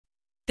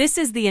This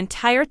is the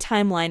entire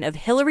timeline of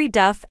Hilary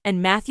Duff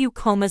and Matthew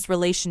Koma's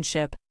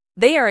relationship.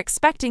 They are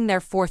expecting their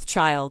fourth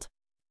child.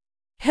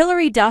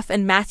 Hilary Duff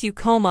and Matthew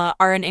Koma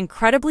are an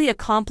incredibly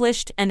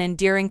accomplished and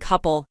endearing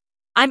couple.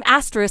 I'm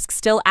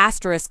still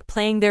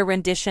playing their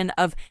rendition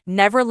of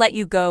Never Let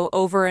You Go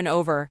over and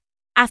over.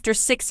 After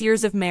 6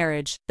 years of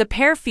marriage, the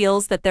pair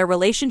feels that their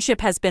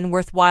relationship has been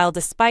worthwhile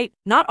despite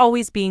not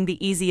always being the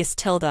easiest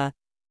tilde.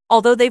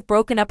 Although they've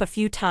broken up a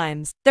few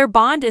times, their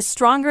bond is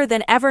stronger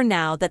than ever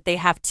now that they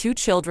have 2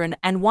 children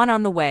and 1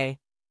 on the way.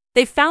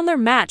 They've found their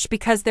match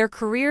because their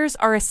careers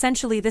are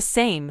essentially the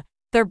same.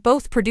 They're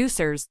both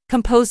producers,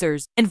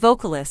 composers, and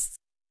vocalists.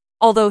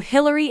 Although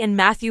Hilary and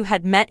Matthew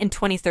had met in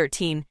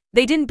 2013,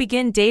 they didn't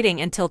begin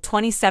dating until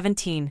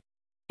 2017.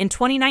 In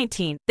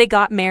 2019, they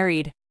got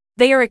married.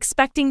 They are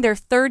expecting their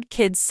 3rd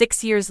kid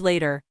 6 years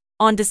later.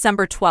 On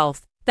December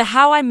 12th, the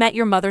How I Met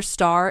Your Mother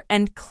star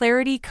and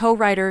Clarity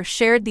co-writer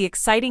shared the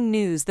exciting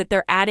news that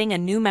they're adding a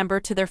new member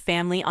to their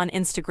family on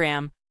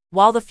Instagram.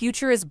 While the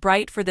future is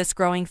bright for this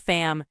growing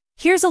fam,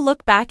 here's a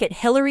look back at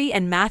Hilary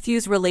and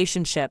Matthew's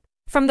relationship,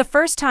 from the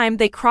first time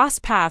they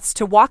crossed paths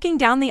to walking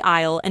down the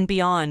aisle and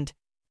beyond.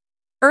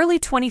 Early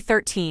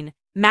 2013,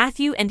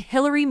 Matthew and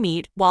Hilary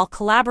meet while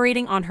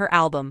collaborating on her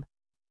album.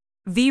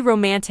 V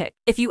Romantic.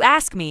 If you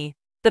ask me,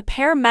 the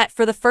pair met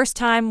for the first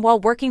time while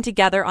working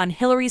together on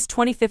Hilary's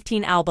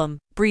 2015 album,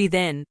 Breathe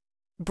In,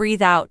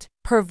 Breathe Out,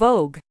 per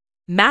Vogue.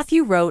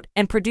 Matthew wrote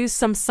and produced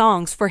some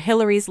songs for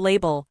Hilary's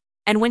label,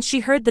 and when she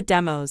heard the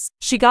demos,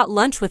 she got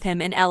lunch with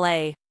him in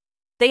LA.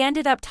 They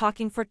ended up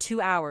talking for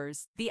 2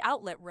 hours, the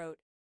outlet wrote.